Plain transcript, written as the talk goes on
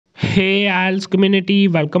Hey Ielts community,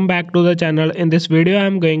 welcome back to the channel. In this video, I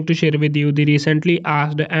am going to share with you the recently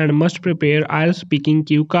asked and must prepare Ielts speaking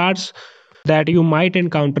cue cards that you might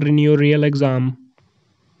encounter in your real exam.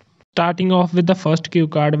 Starting off with the first cue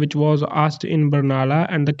card, which was asked in Bernala,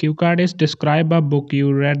 and the cue card is describe a book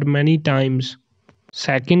you read many times.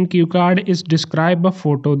 Second cue card is describe a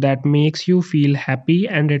photo that makes you feel happy,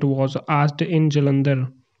 and it was asked in Jalandhar.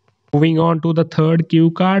 Moving on to the third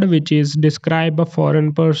cue card, which is describe a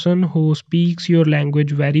foreign person who speaks your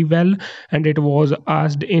language very well, and it was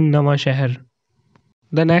asked in Nawashahar.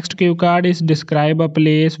 The next cue card is describe a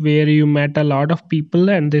place where you met a lot of people,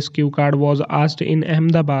 and this cue card was asked in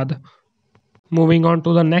Ahmedabad. Moving on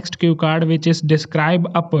to the next cue card, which is describe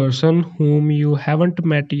a person whom you haven't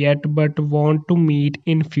met yet but want to meet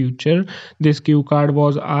in future. This cue card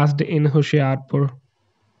was asked in Hoshiarpur.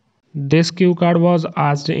 This cue card was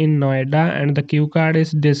asked in Noida, and the cue card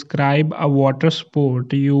is describe a water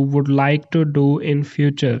sport you would like to do in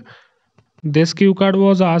future. This cue card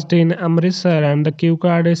was asked in Amritsar, and the cue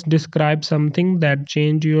card is describe something that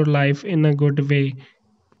changed your life in a good way.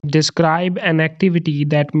 Describe an activity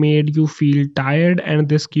that made you feel tired, and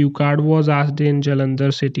this cue card was asked in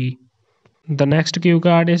Jalandhar city. The next cue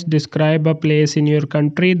card is describe a place in your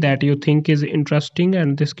country that you think is interesting,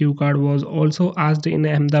 and this cue card was also asked in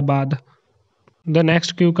Ahmedabad. The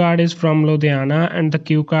next cue card is from Ludhiana, and the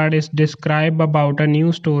cue card is describe about a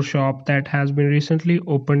new store shop that has been recently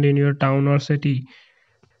opened in your town or city.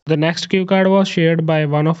 The next cue card was shared by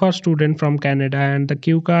one of our students from Canada, and the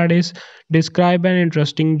cue card is describe an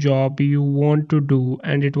interesting job you want to do,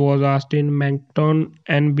 and it was asked in Moncton,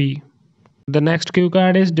 NB. The next cue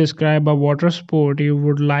card is describe a water sport you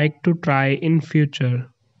would like to try in future.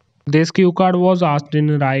 This cue card was asked in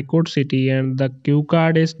Raipur city, and the cue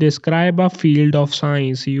card is describe a field of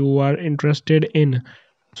science you are interested in.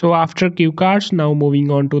 So after cue cards, now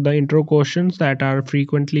moving on to the intro questions that are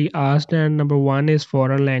frequently asked, and number 1 is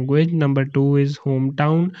foreign language, number 2 is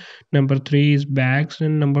hometown, number 3 is bags,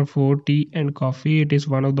 and number 4 tea and coffee. It is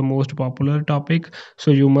one of the most popular topic,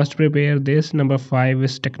 so you must prepare this. Number 5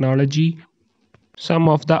 is technology. Some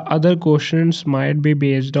of the other questions might be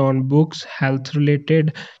based on books, health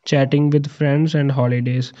related, chatting with friends, and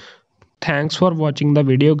holidays. Thanks for watching the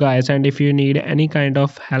video guys, and if you need any kind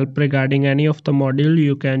of help regarding any of the module,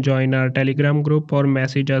 you can join our Telegram group or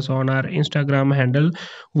message us on our Instagram handle.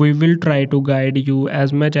 We will try to guide you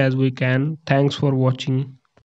as much as we can. Thanks for watching.